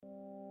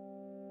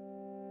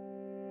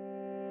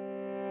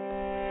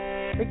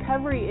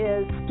Recovery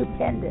is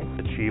stupendous.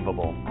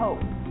 Achievable. Hope.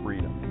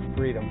 Freedom.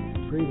 Freedom.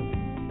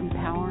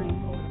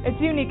 Empowering.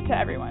 It's unique to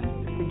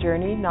everyone. It's a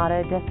journey, not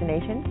a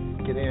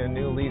destination. Getting a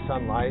new lease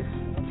on life.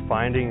 It's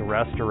finding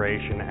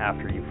restoration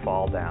after you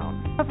fall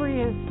down.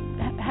 Recovery is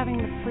having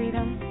the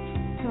freedom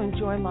to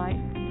enjoy life.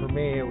 For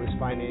me, it was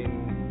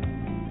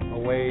finding a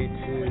way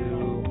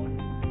to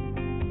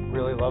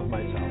really love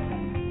myself.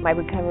 My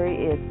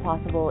recovery is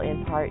possible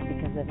in part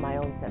because of my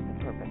own sense of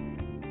purpose.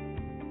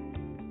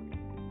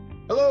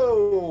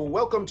 Hello,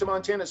 welcome to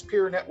Montana's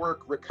Peer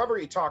Network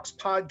Recovery Talks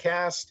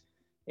podcast.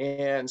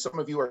 And some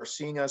of you are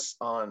seeing us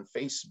on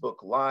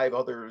Facebook Live.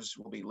 Others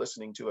will be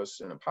listening to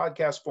us in a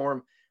podcast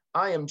form.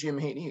 I am Jim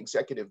Haney,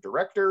 Executive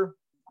Director.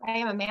 I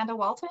am Amanda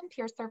Walton,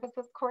 Peer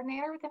Services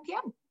Coordinator with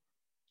MPN.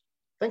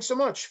 Thanks so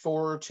much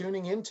for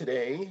tuning in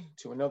today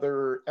to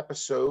another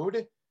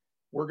episode.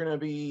 We're going to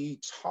be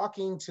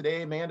talking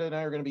today, Amanda and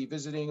I are going to be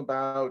visiting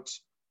about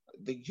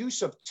the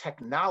use of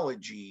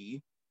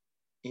technology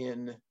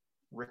in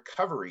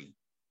recovery.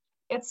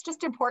 It's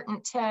just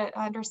important to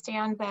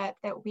understand that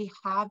we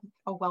have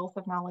a wealth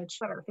of knowledge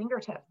at our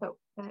fingertips that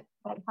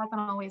hasn't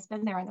always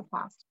been there in the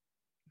past.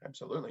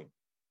 Absolutely.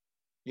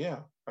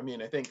 Yeah. I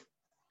mean, I think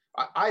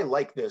I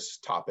like this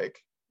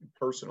topic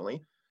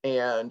personally.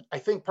 And I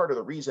think part of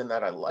the reason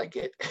that I like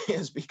it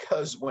is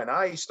because when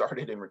I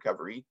started in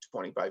recovery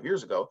 25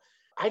 years ago,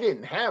 I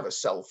didn't have a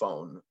cell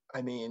phone.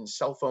 I mean,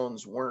 cell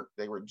phones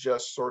they were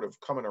just sort of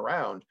coming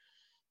around.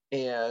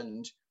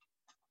 And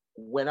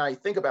when I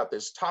think about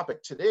this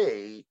topic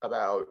today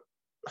about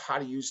how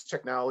to use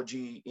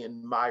technology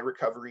in my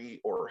recovery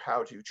or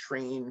how to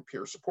train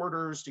peer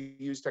supporters to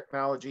use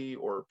technology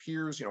or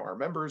peers, our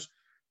members,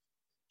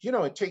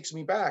 it takes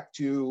me back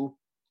to,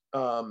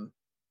 I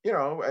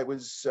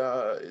was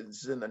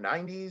in the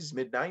 90s,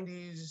 mid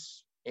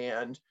 90s,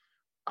 and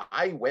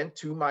I went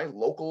to my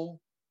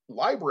local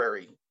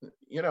library,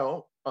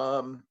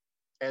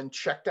 and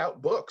checked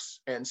out books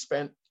and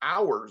spent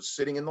hours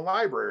sitting in the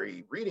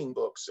library, reading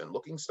books and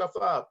looking stuff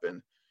up and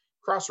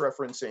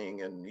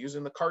cross-referencing and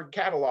using the card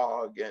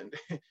catalog and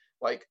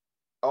like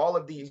all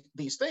of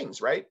these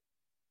things, right?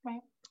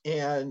 Right.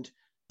 And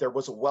there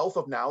was a wealth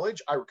of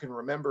knowledge. I can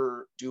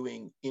remember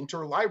doing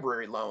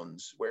interlibrary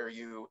loans where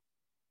you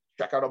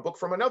check out a book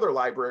from another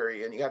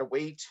library and you got to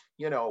wait,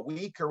 a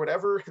week or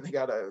whatever, and they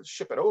got to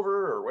ship it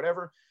over or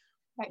whatever.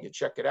 Right. You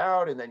check it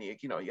out, and then you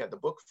had the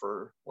book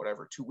for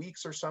whatever 2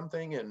 weeks or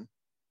something,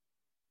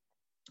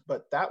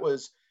 but that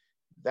was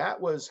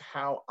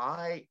how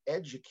I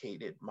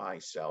educated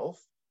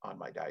myself on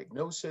my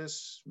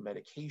diagnosis,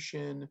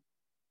 medication.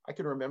 I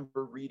can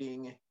remember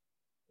reading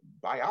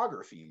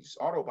biographies,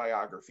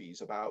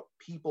 autobiographies about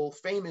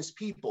famous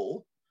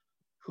people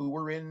who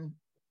were in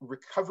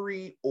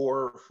recovery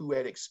or who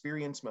had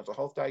experienced mental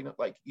health diagnosis.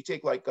 Like you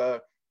take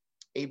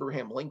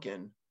Abraham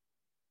Lincoln,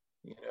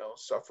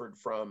 suffered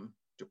from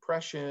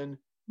depression.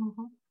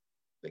 Mm-hmm.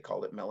 They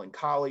called it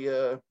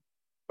melancholia.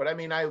 But I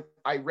mean, I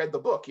read the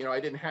book, I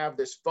didn't have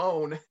this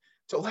phone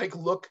to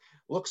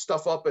look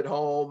stuff up at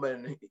home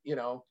and,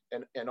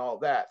 and all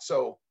that.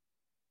 So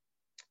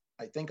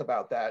I think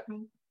about that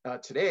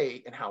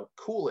today and how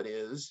cool it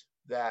is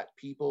that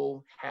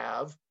people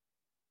have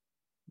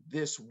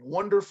this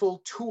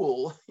wonderful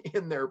tool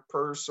in their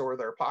purse or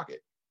their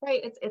pocket.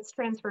 Right. It's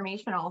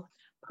transformational.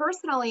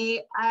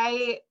 Personally,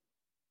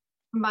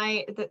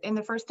 in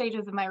the first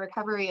stages of my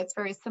recovery, it's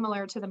very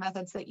similar to the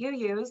methods that you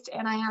used.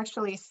 And I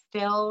actually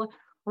still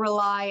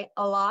rely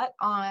a lot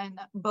on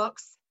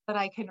books that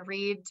I can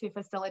read to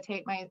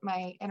facilitate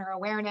my inner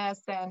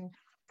awareness and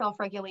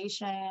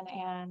self-regulation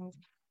and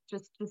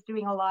just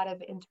doing a lot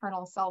of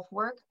internal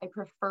self-work. I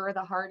prefer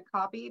the hard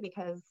copy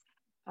because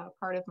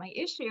part of my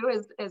issue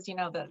is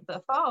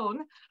the phone.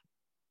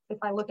 If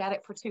I look at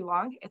it for too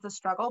long, it's a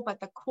struggle. But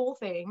the cool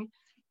thing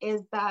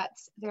is that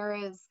there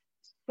is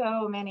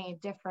so many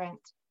different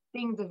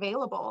things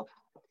available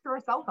through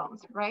our cell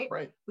phones, right?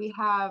 Right. We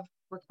have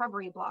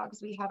recovery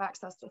blogs, we have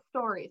access to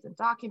stories and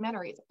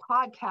documentaries,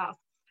 podcasts,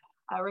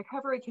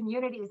 recovery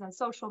communities and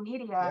social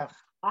media,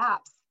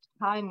 apps,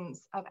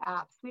 tons of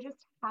apps. We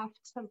just have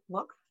to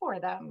look for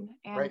them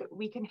and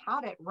we can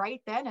have it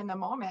right then in the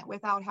moment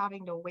without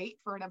having to wait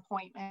for an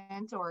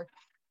appointment or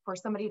for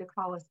somebody to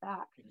call us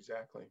back.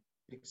 Exactly.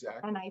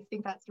 And I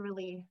think that's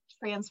really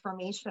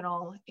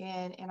transformational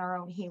in our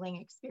own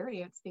healing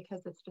experience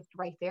because it's just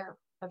right there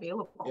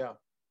available.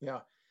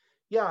 Yeah.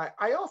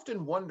 I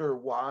often wonder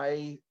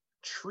why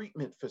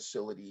treatment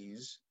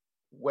facilities,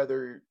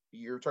 whether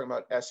you're talking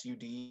about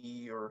SUD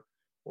or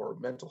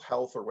mental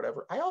health or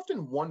whatever, I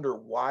often wonder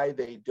why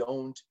they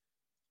don't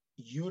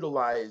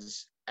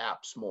utilize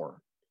apps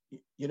more.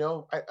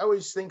 I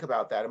always think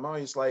about that. I'm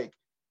always like,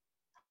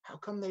 how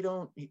come they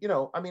don't,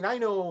 I mean, I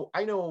know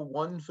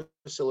one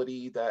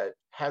facility that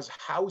has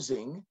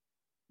housing,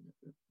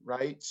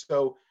 right?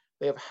 So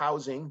they have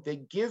housing, they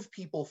give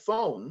people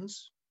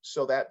phones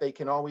so that they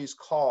can always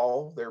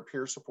call their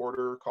peer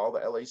supporter, call the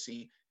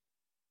LAC,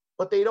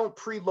 but they don't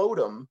preload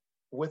them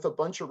with a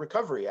bunch of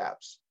recovery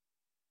apps.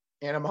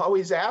 And I'm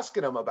always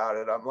asking them about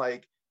it. I'm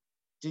like,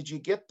 did you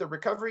get the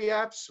recovery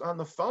apps on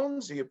the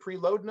phones? Are you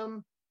preloading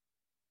them?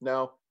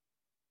 No.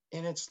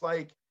 And it's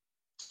like,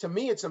 to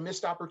me, it's a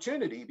missed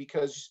opportunity,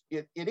 because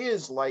it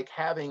is like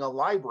having a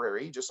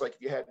library, just like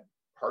if you had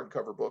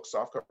hardcover books,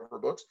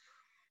 softcover books.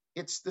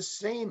 It's the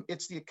same,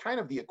 it's the kind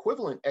of the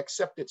equivalent,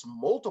 except it's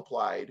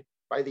multiplied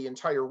by the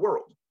entire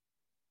world.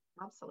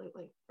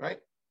 Absolutely. Right?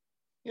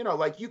 You know,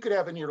 like you could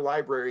have in your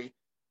library,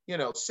 you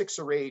know, 6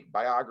 or 8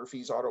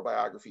 biographies,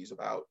 autobiographies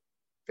about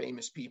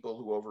famous people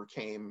who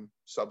overcame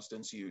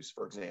substance use,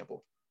 for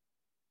example.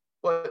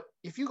 But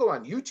if you go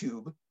on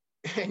YouTube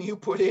and you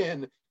put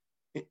in,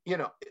 you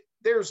know,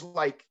 there's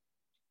like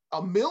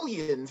a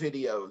million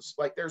videos.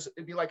 Like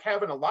it'd be like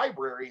having a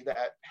library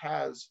that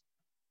has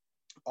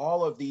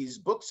all of these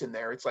books in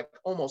there. It's like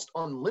almost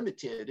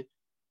unlimited.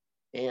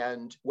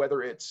 And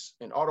whether it's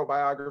an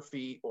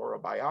autobiography or a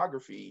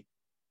biography,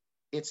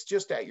 it's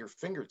just at your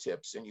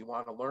fingertips, and you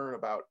want to learn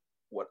about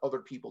what other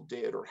people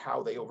did or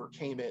how they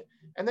overcame it.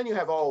 And then you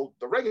have all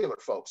the regular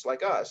folks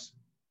like us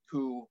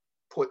who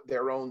put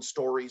their own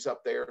stories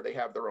up there. They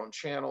have their own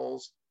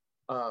channels.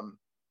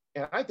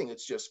 And I think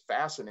it's just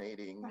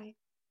fascinating. Right.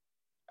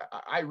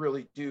 I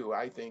really do.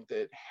 I think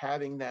that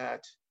having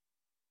that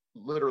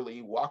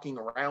literally walking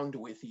around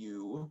with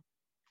you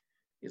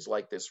is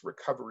like this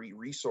recovery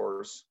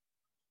resource.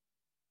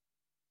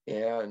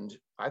 And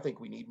I think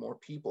we need more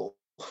people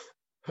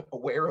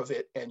aware of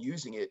it and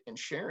using it and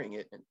sharing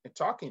it and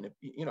talking to,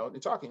 you know,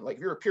 and talking, like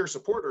if you're a peer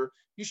supporter,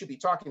 you should be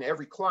talking to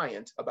every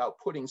client about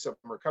putting some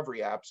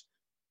recovery apps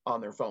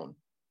on their phone.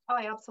 Oh,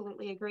 I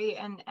absolutely agree.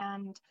 And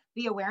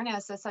the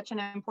awareness is such an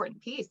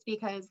important piece,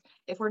 because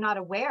if we're not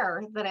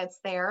aware that it's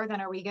there, then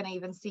are we going to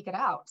even seek it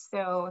out?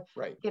 So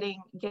right.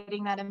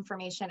 getting that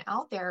information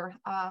out there,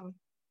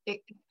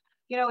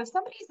 you know, if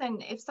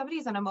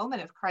somebody's in a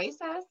moment of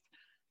crisis,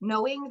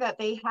 knowing that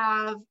they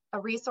have a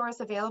resource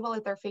available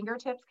at their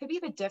fingertips could be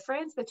the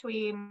difference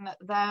between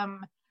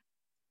them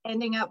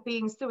ending up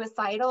being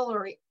suicidal,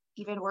 or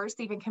even worse,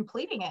 even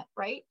completing it,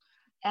 right?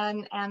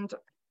 And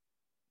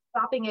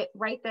stopping it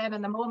right then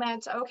in the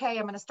moment. Okay,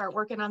 I'm going to start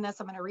working on this.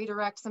 I'm going to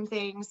redirect some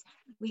things.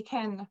 We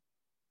can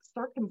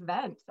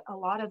circumvent a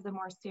lot of the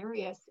more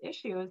serious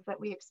issues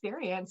that we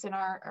experience in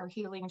our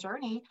healing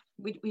journey.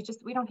 We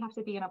don't have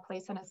to be in a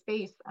place and a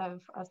space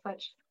of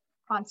such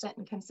constant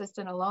and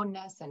consistent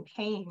aloneness and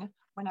pain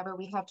whenever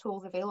we have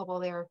tools available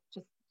there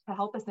just to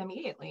help us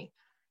immediately.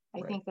 I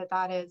right. think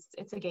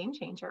it's a game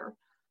changer.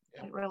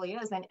 Yeah. It really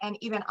is. And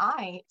even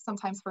I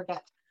sometimes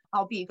forget.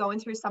 I'll be going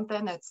through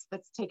something that's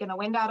taken the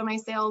wind out of my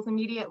sails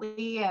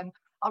immediately, and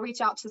I'll reach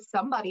out to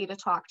somebody to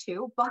talk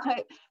to,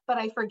 but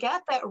I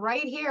forget that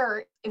right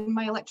here in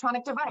my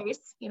electronic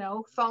device, you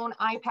know, phone,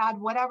 iPad,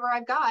 whatever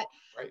I've got,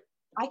 right.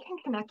 I can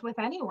connect with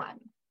anyone.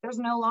 There's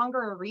no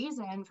longer a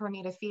reason for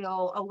me to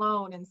feel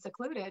alone and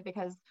secluded,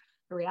 because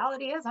the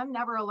reality is I'm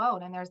never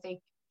alone. And there's a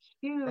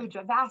huge,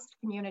 a vast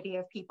community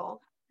of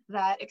people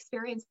that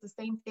experience the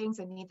same things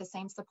and need the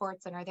same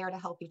supports and are there to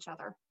help each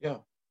other.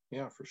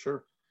 Yeah, for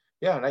sure.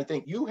 Yeah, and I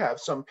think you have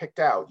some picked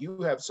out.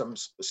 You have some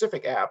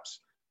specific apps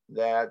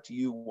that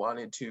you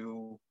wanted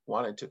to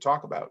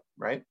talk about,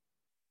 right?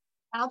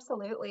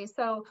 Absolutely.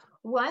 So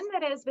one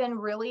that has been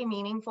really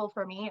meaningful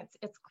for me,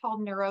 it's called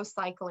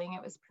Neurocycling.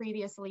 It was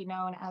previously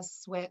known as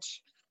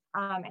Switch,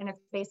 and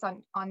it's based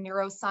on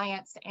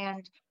neuroscience.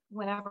 And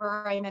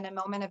whenever I'm in a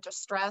moment of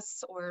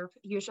distress, or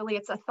usually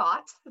it's a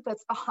thought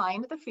that's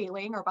behind the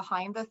feeling or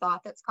behind the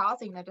thought that's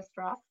causing the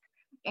distress,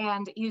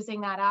 and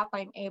using that app,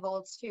 I'm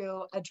able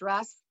to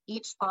address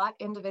each thought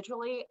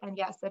individually. And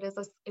yes, it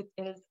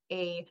is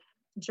a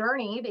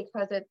journey,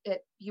 because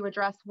you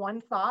address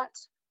one thought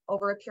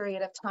over a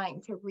period of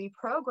time to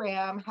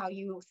reprogram how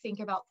you think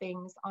about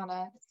things on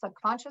a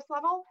subconscious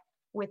level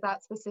with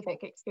that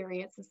specific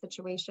experience and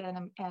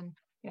situation. And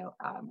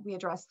we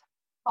address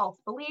false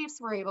beliefs.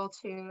 We're able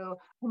to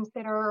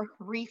consider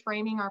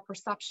reframing our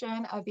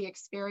perception of the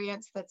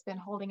experience that's been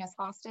holding us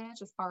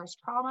hostage as far as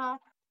trauma.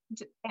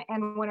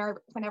 And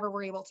whenever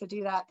we're able to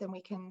do that, then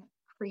we can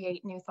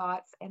create new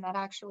thoughts, and that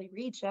actually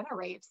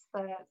regenerates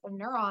the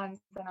neurons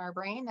in our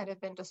brain that have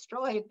been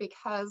destroyed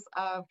because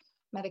of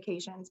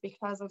medications,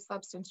 because of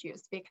substance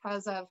use,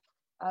 because of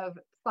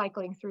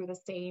cycling through the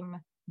same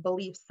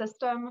belief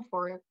system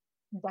for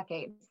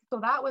decades. So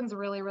that one's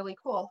really, really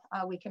cool.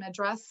 We can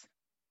address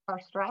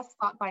our stress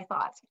thought by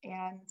thought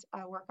and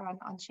work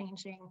on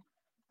changing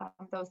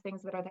those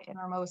things that are the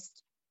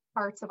innermost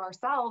parts of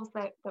ourselves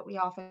that we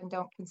often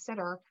don't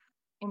consider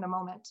in the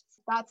moment.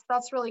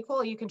 That's really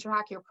cool. You can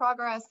track your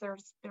progress.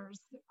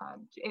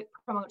 It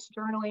promotes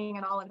journaling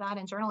and all of that,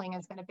 and journaling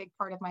has been a big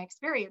part of my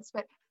experience,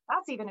 but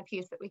that's even a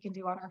piece that we can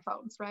do on our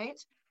phones, right?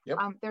 Yep.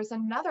 There's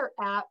another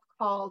app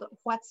called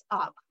What's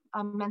Up,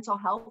 a mental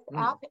health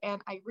app,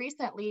 and I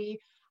recently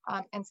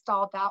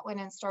installed that one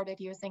and started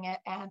using it.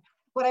 And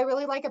what I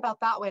really like about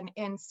that one,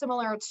 and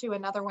similar to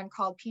another one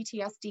called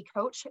PTSD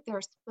Coach, there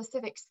are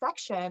specific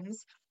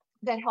sections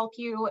that help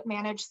you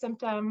manage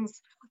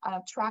symptoms,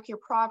 track your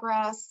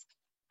progress.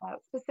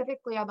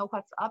 Specifically on the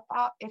What's Up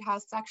app, it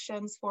has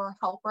sections for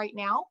help right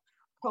now,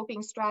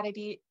 coping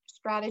strategies,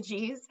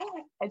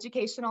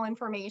 educational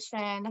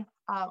information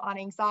on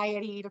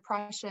anxiety,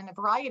 depression, a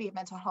variety of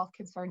mental health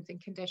concerns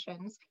and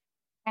conditions.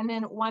 And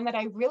then one that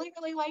I really,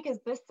 really like is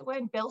this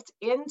one built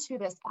into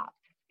this app.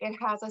 It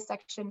has a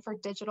section for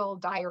digital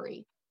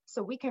diary.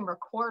 So we can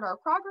record our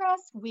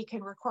progress, we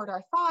can record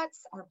our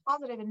thoughts, our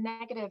positive and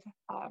negative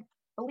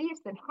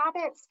beliefs and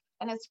habits,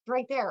 and it's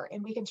right there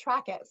and we can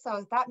track it.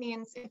 So that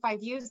means if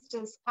I've used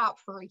this app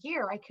for a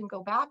year, I can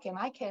go back and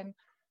I can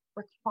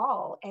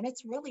recall, and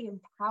it's really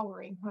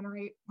empowering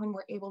when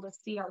we're able to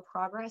see our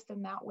progress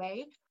in that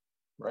way.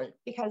 Right.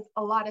 Because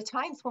a lot of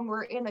times when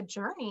we're in a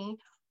journey,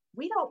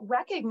 we don't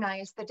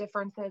recognize the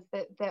differences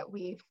that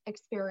we've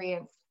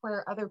experienced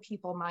where other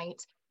people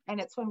might. And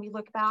it's when we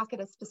look back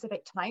at a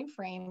specific time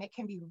frame, it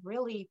can be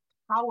really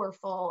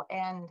powerful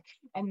and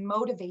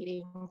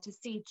motivating to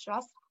see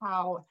just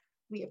how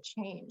we have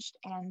changed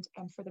and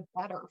for the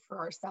better for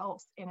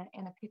ourselves in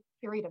a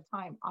period of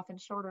time, often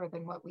shorter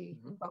than what we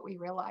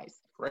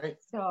realize. Right.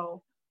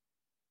 So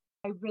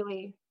I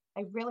really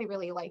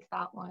like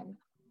that one.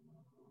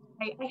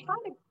 I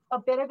had a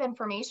bit of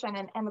information,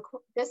 and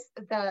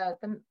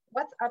the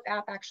WhatsApp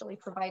app actually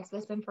provides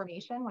this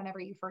information whenever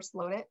you first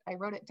load it. I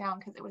wrote it down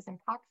because it was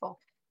impactful.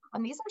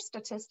 And these are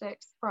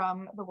statistics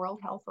from the World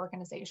Health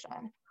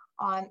Organization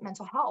on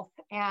mental health,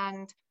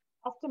 and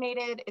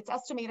it's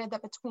estimated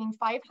that between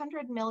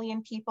 500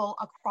 million people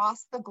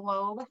across the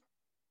globe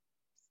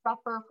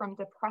suffer from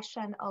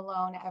depression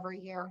alone every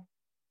year.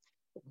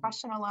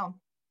 Depression alone.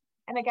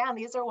 And again,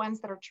 these are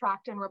ones that are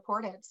tracked and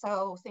reported.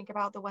 So think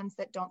about the ones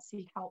that don't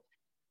seek help,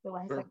 the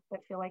ones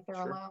that feel like they're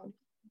alone.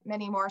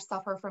 Many more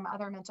suffer from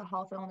other mental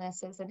health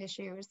illnesses and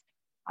issues.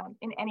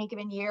 In any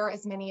given year,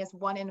 as many as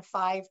 1 in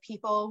 5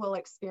 people will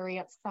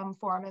experience some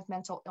form of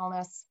mental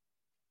illness.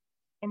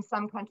 In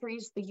some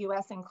countries, the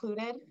US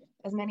included,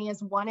 as many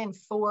as 1 in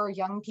 4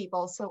 young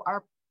people. So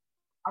our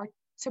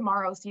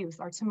tomorrow's youth,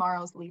 our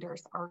tomorrow's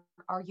leaders,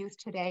 our youth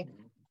today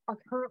are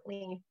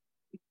currently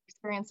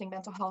experiencing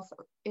mental health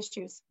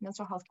issues,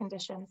 mental health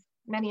conditions.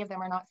 Many of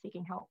them are not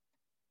seeking help.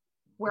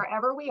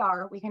 Wherever we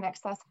are, we can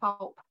access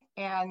help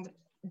and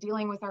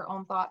dealing with our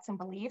own thoughts and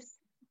beliefs,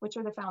 which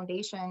are the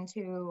foundation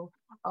to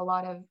a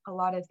lot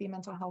of the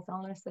mental health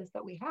illnesses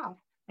that we have.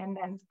 And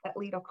then that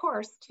lead, of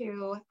course,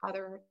 to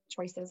other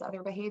choices,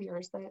 other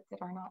behaviors that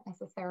are not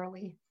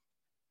necessarily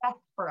best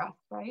for us,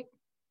 right?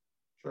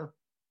 Sure.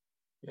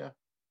 Yeah.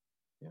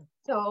 Yeah.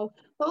 So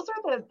those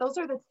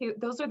are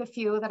the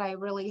few that I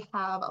really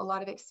have a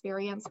lot of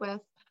experience with.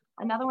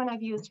 Another one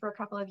I've used for a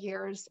couple of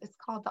years is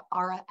called the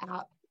Aura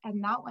app.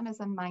 And that one is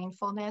a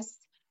mindfulness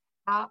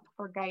app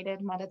for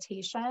guided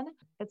meditation.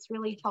 It's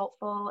really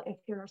helpful if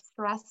you're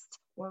stressed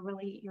or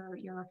really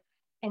you're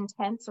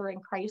intense or in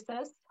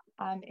crisis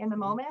in the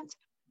moment.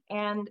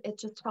 And it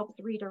just helps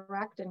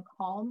redirect and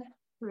calm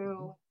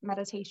through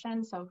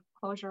meditation. So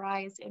close your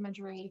eyes,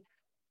 imagery,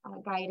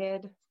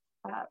 guided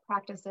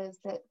practices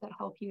that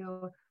help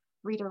you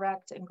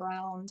redirect and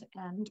ground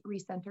and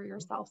recenter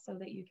yourself so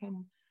that you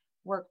can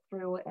work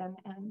through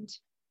and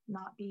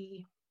not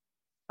be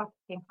stuck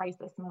in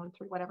crisis mode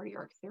through whatever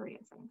you're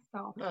experiencing.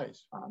 So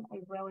nice. I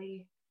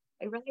really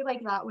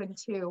like that one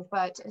too.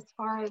 But as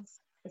far as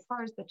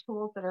the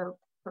tools that are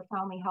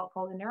profoundly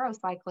helpful, the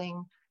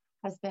neurocycling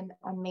has been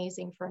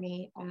amazing for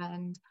me,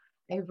 and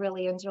I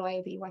really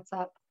enjoy the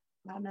WhatsApp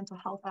mental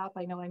health app.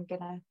 I know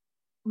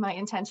my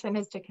intention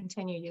is to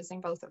continue using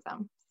both of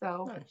them.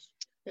 So nice.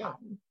 Yeah.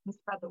 And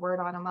spread the word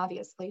on them,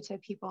 obviously, to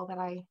people that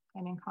I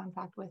am in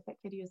contact with that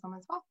could use them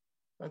as well.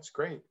 That's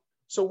great.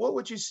 So what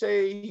would you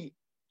say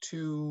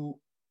to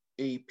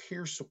a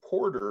peer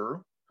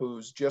supporter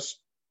who's just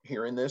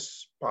hearing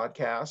this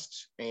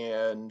podcast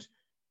and,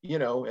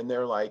 and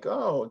they're like,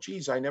 oh,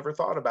 geez, I never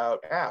thought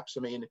about apps.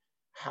 I mean,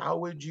 how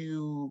would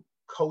you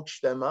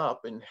coach them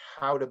up and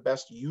how to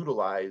best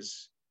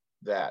utilize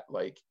that?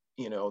 Like,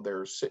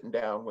 they're sitting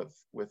down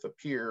with a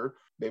peer.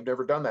 They've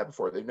never done that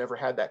before. They've never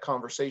had that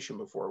conversation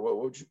before. What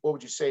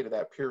would you say to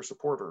that peer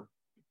supporter?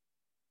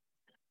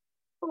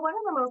 Well, one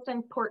of the most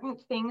important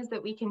things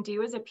that we can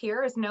do as a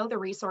peer is know the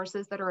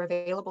resources that are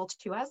available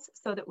to us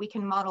so that we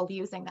can model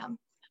using them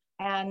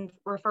and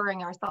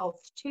referring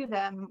ourselves to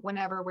them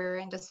whenever we're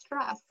in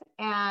distress.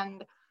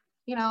 And,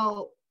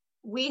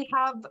 we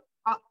have,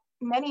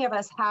 many of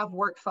us have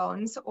work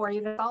phones or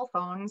even cell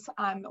phones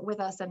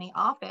with us in the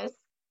office.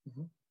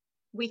 Mm-hmm.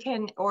 We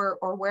can, or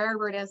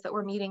wherever it is that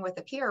we're meeting with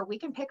a peer, we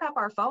can pick up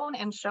our phone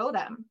and show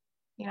them,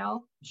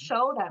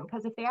 show them,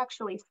 because if they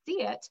actually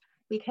see it,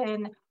 we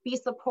can be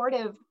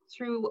supportive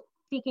through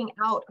seeking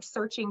out,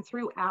 searching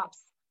through apps,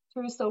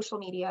 through social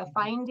media,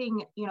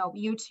 finding,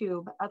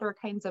 YouTube, other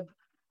kinds of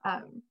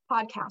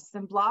podcasts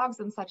and blogs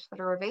and such that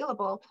are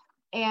available.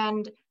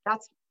 And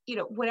that's,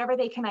 whatever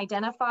they can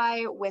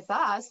identify with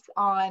us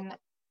on,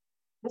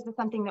 this is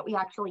something that we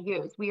actually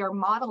use. We are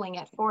modeling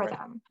it for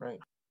them. Right.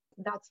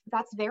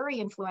 That's very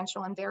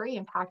influential and very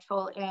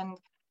impactful. And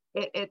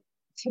it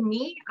to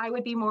me, I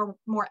would be more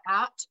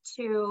apt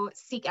to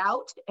seek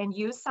out and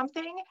use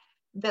something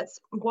that's,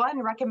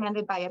 one,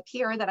 recommended by a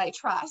peer that I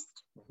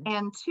trust,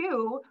 and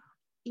two,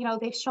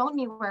 they've shown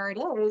me where it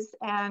is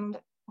and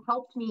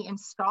helped me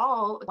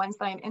install ones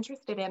that I'm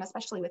interested in,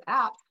 especially with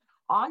apps,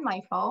 on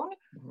my phone,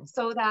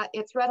 so that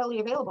it's readily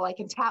available. I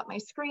can tap my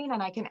screen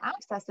and I can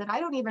access it. I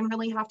don't even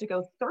really have to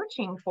go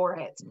searching for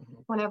it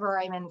whenever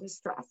I'm in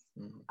distress.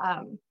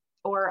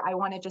 Or I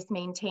want to just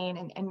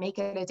maintain and make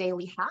it a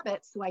daily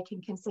habit so I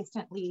can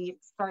consistently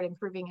start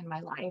improving in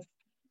my life.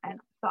 And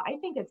so I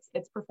think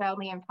it's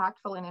profoundly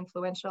impactful and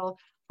influential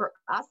for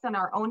us in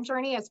our own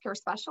journey as care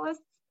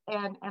specialists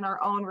and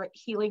our own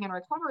healing and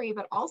recovery,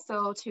 but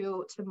also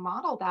to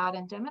model that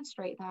and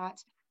demonstrate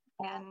that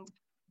and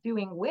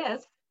doing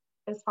with,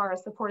 as far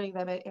as supporting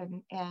them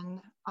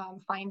in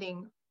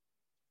finding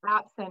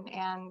apps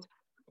and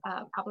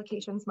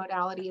applications,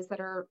 modalities that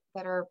are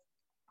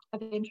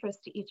of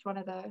interest to each one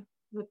of the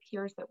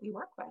peers that we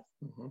work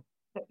with,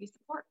 that we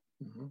support.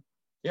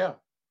 Yeah.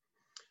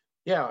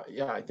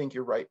 I think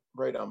you're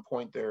right on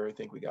point there. I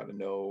think we have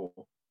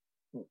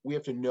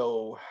to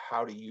know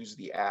how to use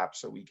the app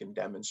so we can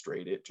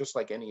demonstrate it, just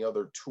like any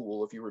other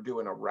tool. If you were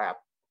doing a RAP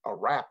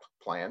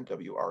plan,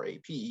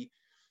 WRAP,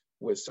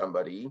 with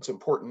somebody, it's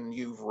important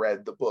you've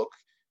read the book,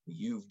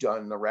 you've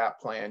done the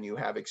RAP plan, you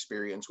have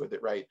experience with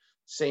it, right?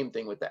 Same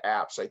thing with the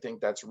apps. I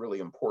think that's really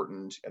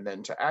important. And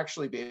then to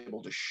actually be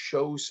able to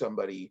show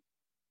somebody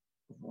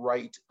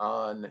right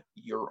on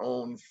your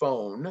own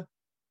phone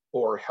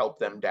or help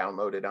them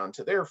download it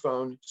onto their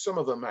phone. Some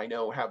of them I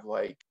know have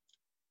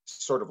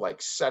sort of like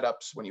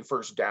setups when you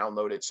first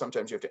download it.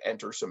 Sometimes you have to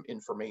enter some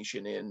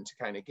information in to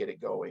kind of get it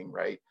going,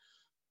 right?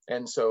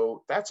 And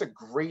so that's a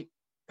great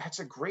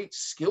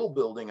skill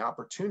building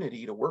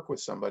opportunity to work with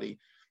somebody.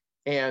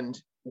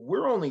 And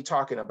we're only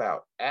talking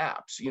about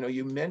apps.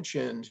 You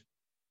mentioned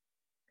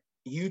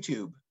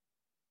YouTube,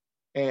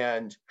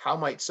 and how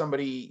might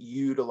somebody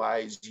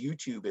utilize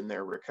YouTube in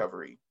their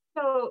recovery?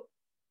 So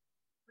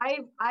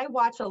I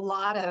watch a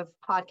lot of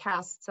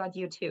podcasts on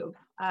YouTube.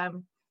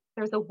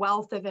 There's a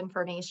wealth of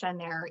information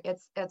there.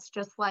 It's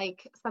just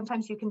like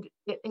sometimes you can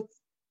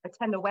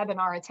attend a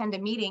webinar, attend a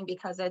meeting,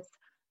 because it's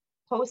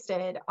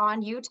posted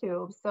on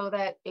YouTube so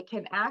that it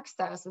can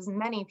access as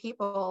many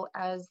people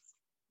as,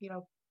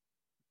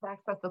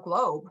 access the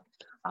globe.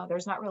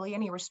 There's not really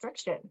any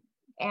restriction.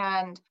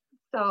 And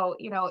so,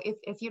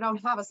 if you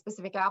don't have a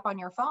specific app on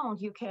your phone,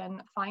 you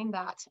can find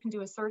that. You can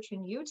do a search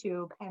in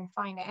YouTube and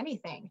find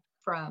anything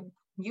from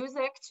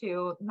music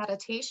to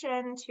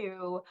meditation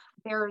to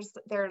there's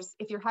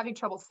if you're having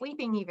trouble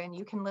sleeping, even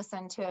you can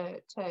listen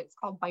to it's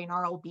called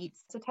binaural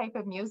beats. It's a type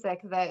of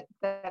music that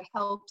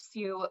helps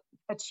you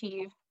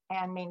achieve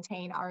and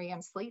maintain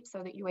REM sleep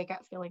so that you wake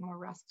up feeling more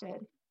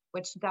rested,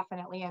 which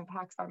definitely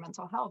impacts our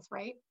mental health,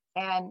 right?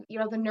 And,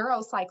 the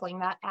neurocycling,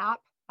 that app,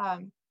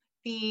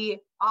 the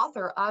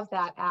author of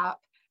that app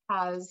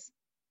has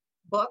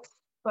books,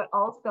 but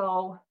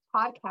also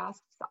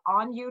podcasts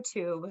on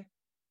YouTube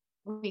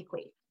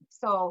weekly.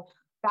 So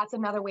that's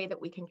another way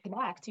that we can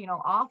connect.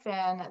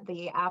 Often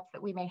the apps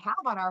that we may have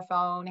on our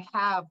phone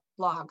have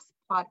blogs,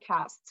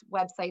 podcasts,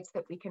 websites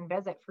that we can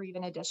visit for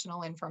even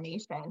additional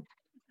information,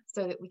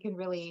 so that we can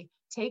really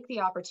take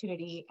the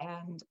opportunity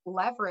and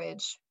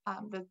leverage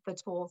the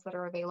tools that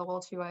are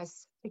available to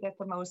us to get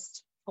the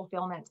most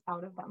fulfillment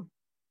out of them.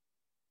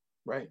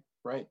 Right.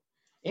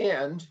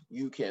 And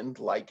you can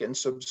like and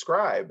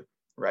subscribe,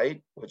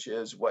 right? Which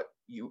is what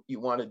you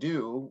want to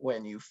do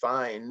when you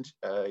find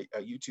a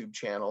YouTube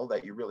channel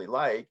that you really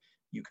like.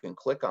 You can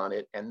click on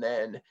it, and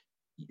then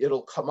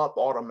it'll come up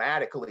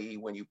automatically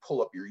when you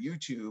pull up your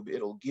YouTube.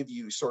 It'll give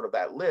you sort of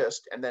that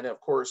list. And then,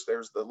 of course,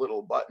 there's the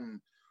little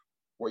button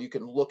where you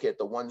can look at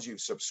the ones you've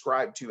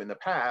subscribed to in the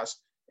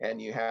past.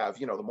 And you have,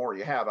 the more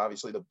you have,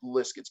 obviously the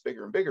list gets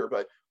bigger and bigger,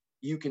 but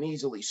you can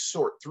easily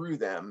sort through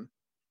them.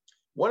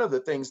 One of the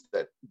things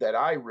that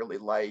I really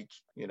like,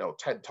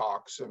 TED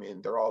Talks, I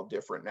mean, they're all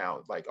different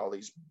now, like all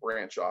these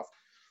branch off,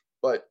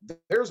 but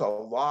there's a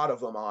lot of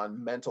them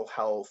on mental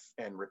health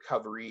and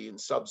recovery and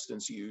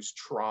substance use,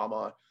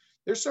 trauma.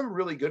 There's some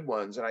really good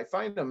ones, and I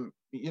find them,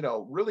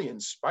 really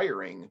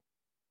inspiring.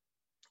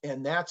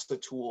 And that's the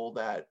tool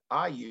that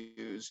I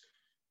use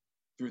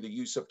through the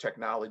use of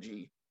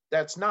technology.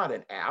 That's not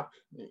an app,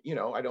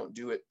 I don't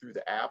do it through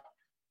the app,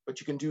 but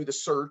you can do the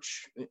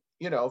search,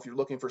 if you're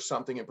looking for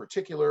something in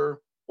particular,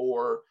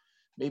 or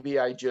maybe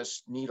I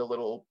just need a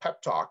little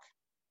pep talk.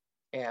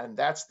 And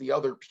that's the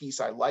other piece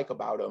I like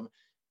about them,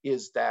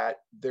 is that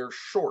they're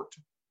short.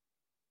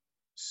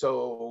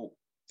 So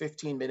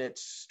 15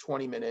 minutes,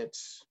 20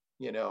 minutes,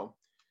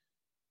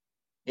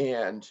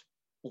 and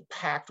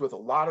packed with a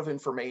lot of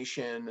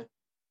information,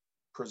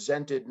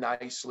 presented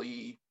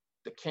nicely.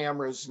 The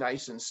camera's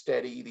nice and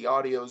steady, the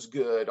audio's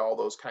good, all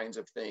those kinds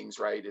of things,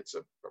 right? It's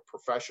a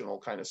professional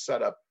kind of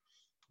setup.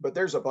 But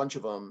there's a bunch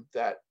of them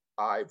that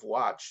I've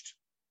watched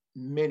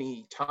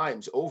many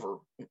times over.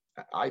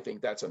 I think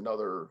that's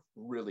another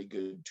really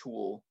good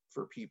tool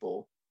for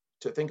people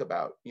to think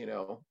about,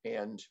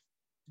 and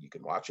you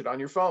can watch it on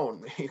your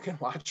phone. You can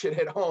watch it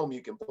at home.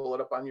 You can pull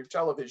it up on your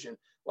television.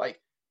 Like,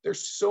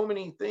 there's so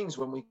many things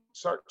when we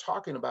start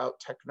talking about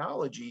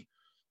technology,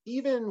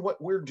 even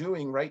what we're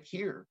doing right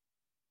here.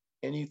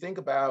 And you think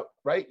about,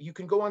 right, you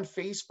can go on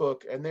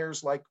Facebook and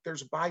there's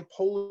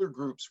bipolar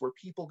groups where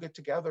people get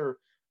together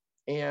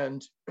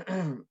and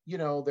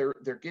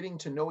they're getting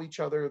to know each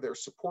other, they're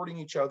supporting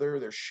each other,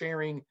 they're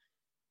sharing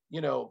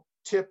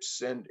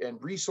tips and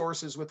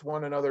resources with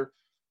one another,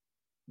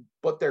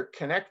 but they're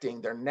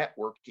connecting, they're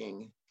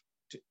networking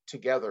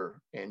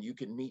together, and you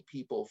can meet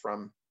people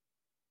from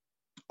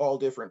all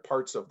different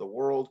parts of the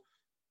world.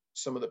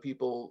 Some of the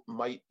people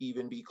might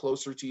even be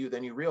closer to you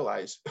than you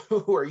realize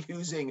who are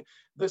using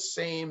the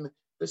same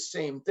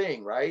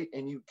thing, right?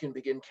 And you can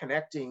begin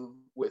connecting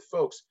with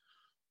folks.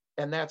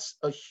 And that's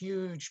a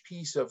huge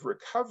piece of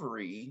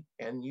recovery.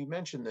 And you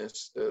mentioned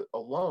this,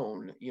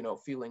 alone,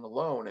 feeling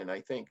alone. And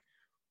I think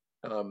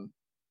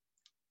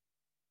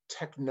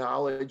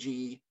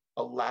technology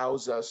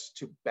allows us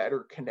to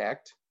better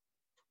connect.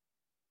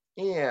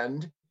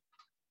 And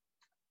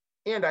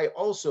I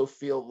also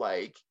feel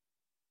like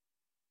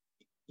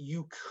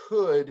you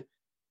could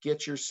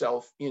get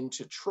yourself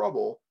into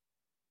trouble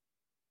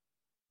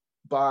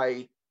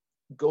by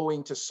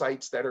going to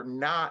sites that are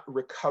not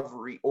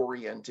recovery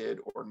oriented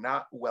or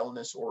not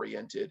wellness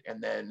oriented,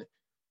 and then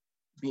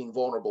being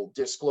vulnerable,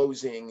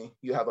 disclosing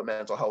you have a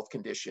mental health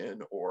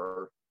condition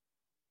or,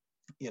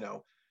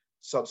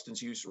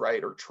 substance use,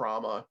 right, or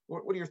trauma.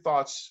 What are your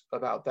thoughts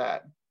about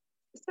that?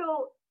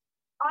 So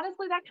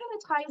honestly, that kind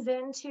of ties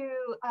into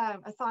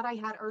a thought I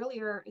had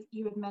earlier.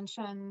 You had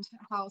mentioned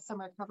how some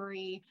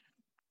recovery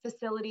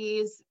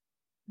facilities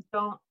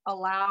don't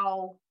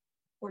allow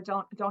or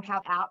don't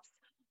have apps.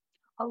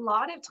 A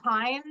lot of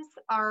times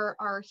are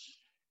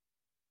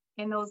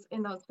in those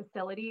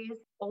facilities,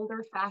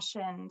 older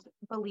fashioned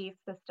belief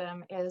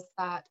system is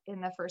that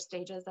in the first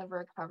stages of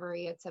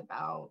recovery, it's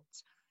about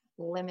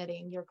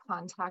limiting your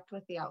contact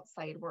with the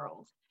outside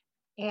world.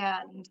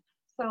 And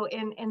so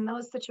in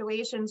those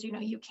situations,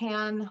 you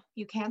can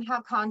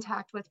have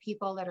contact with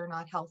people that are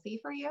not healthy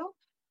for you.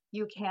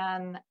 You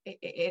can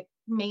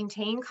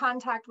maintain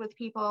contact with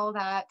people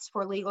that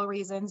for legal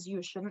reasons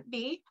you shouldn't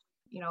be.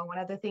 One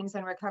of the things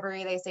in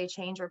recovery, they say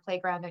change your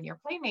playground and your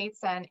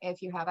playmates. And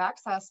if you have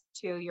access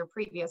to your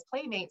previous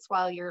playmates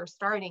while you're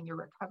starting your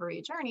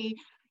recovery journey,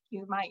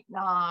 you might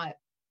not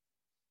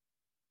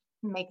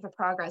make the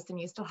progress, and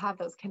you still have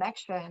those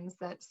connections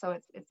so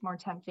it's more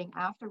tempting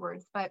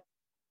afterwards. But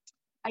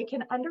I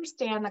can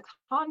understand the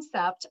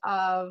concept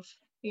of,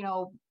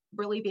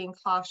 really being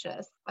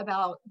cautious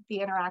about the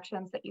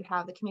interactions that you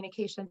have, the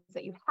communications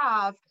that you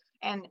have.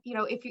 And,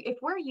 if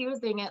we're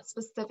using it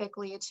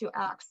specifically to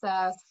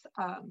access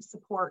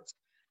support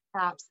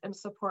apps and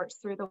supports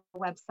through the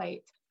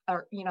website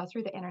or,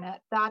 through the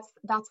internet,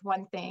 that's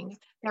one thing.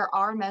 There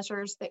are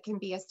measures that can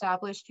be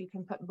established. You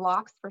can put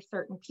blocks for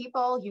certain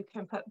people. You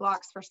can put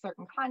blocks for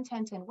certain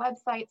content and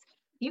websites.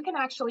 You can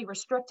actually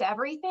restrict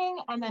everything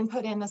and then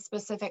put in the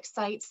specific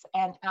sites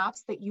and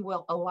apps that you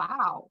will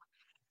allow.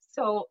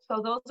 So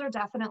those are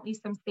definitely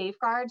some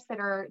safeguards that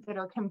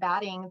are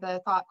combating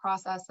the thought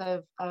process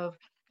of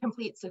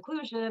complete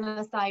seclusion,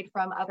 aside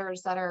from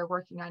others that are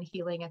working on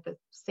healing at the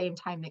same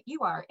time that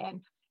you are.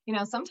 And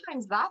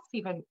sometimes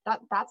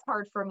that's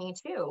hard for me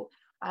too.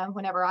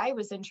 Whenever I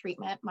was in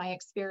treatment, my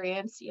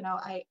experience,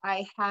 I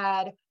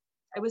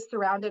was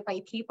surrounded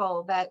by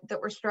people that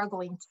were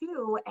struggling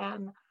too,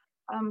 and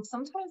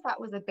sometimes that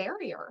was a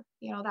barrier.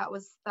 That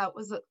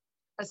was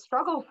a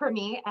struggle for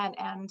me,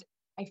 and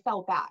I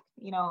fell back.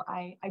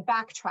 I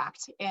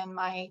backtracked in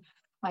my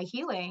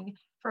healing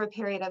for a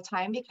period of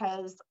time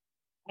because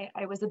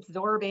I was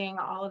absorbing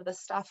all of the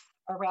stuff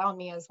around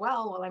me as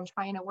well while I'm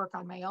trying to work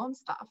on my own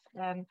stuff.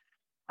 And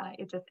I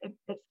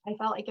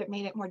felt like it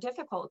made it more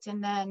difficult.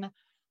 And then,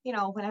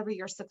 whenever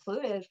you're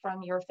secluded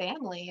from your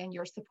family and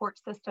your support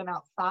system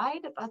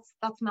outside,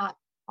 that's not,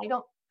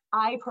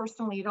 I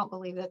personally don't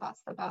believe that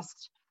that's the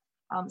best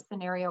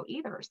scenario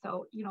either.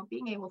 So,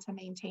 being able to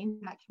maintain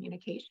that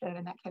communication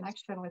and that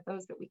connection with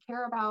those that we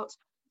care about,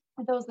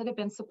 those that have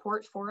been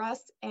support for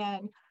us.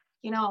 And,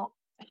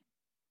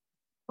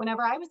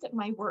 whenever I was at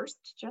my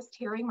worst, just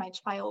hearing my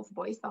child's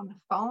voice on the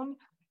phone,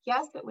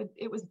 yes,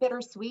 it was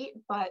bittersweet,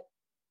 but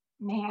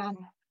man,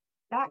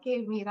 that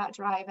gave me that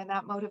drive and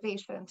that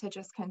motivation to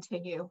just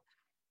continue,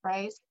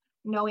 right?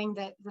 Knowing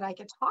that I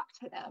could talk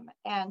to them.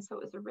 And so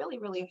it was really,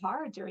 really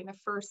hard during the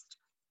first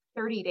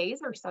 30 days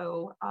or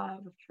so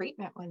of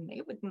treatment when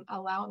they wouldn't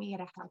allow me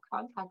to have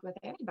contact with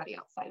anybody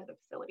outside of the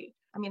facility.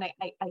 I mean, I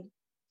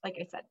like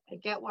I said, I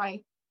get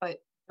why, but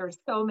there's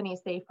so many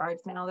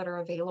safeguards now that are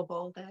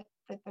available that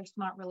there's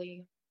not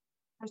really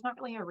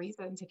a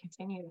reason to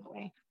continue that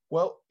way.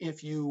 Well,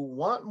 if you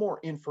want more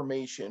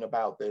information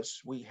about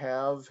this, we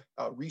have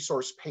a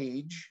resource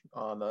page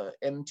on the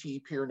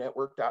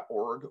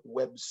mtpeernetwork.org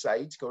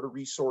website. Go to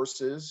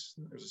resources.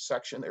 There's a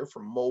section there for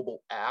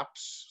mobile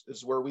apps. This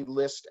is where we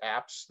list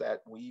apps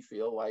that we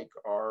feel like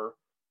are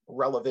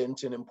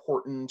relevant and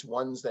important,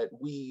 ones that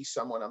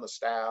someone on the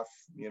staff,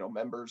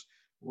 members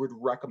would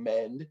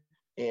recommend.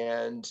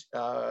 And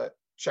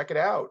check it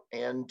out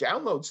and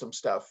download some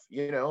stuff.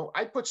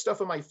 I put stuff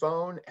on my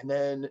phone, and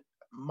then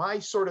my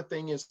sort of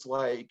thing is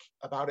like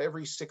about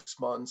every 6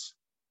 months,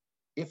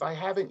 if I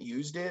haven't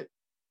used it,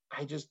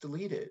 I just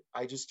delete it.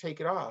 I just take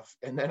it off.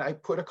 And then I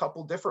put a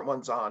couple different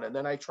ones on, and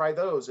then I try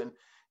those. And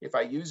if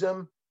I use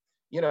them,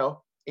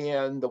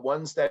 and the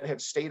ones that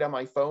have stayed on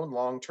my phone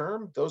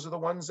long-term, those are the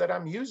ones that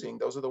I'm using.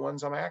 Those are the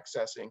ones I'm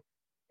accessing.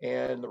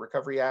 And the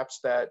recovery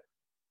apps that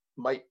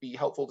might be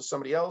helpful to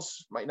somebody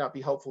else might not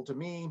be helpful to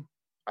me.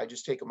 I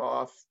just take them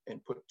off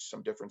and put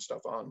some different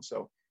stuff on.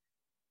 So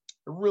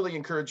I really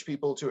encourage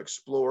people to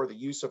explore the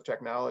use of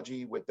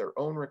technology with their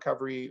own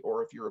recovery,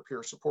 or if you're a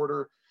peer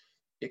supporter,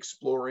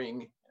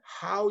 exploring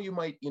how you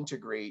might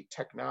integrate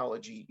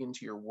technology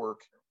into your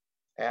work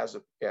as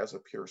a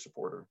peer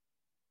supporter.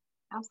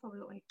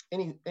 Absolutely.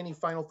 Any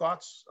final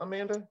thoughts,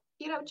 Amanda?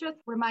 Just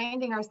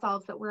reminding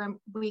ourselves that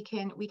we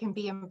can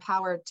be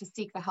empowered to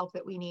seek the help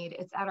that we need.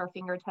 It's at our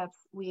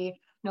fingertips. We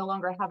no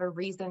longer have a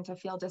reason to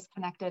feel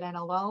disconnected and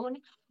alone.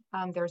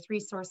 There's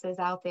resources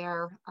out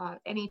there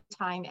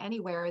anytime,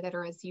 anywhere that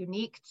are as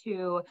unique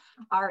to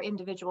our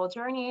individual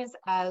journeys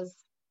as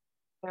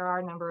there are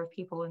a number of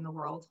people in the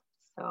world.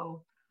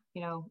 So,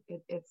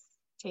 it's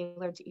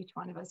tailored to each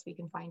one of us. We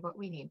can find what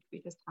we need. We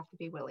just have to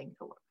be willing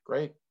to look.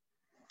 Great.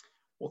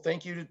 Well,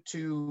 thank you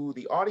to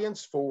the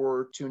audience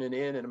for tuning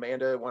in. And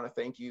Amanda, I want to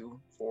thank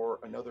you for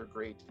another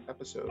great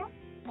episode. Yeah,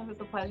 it was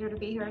a pleasure to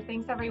be here.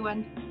 Thanks,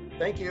 everyone.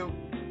 Thank you.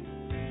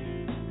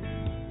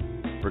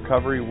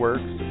 Recovery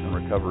works and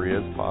recovery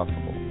is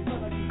possible.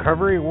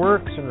 Recovery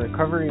works and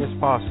recovery is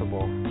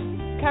possible.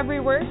 Recovery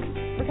works,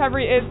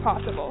 recovery is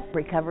possible.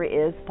 Recovery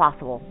is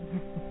possible.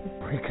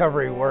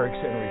 Recovery works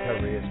and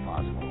recovery is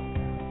possible.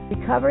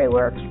 Recovery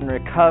works and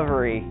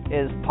recovery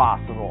is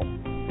possible.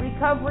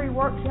 Recovery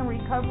works and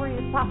recovery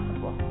is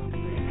possible.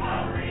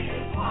 Recovery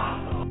is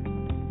possible.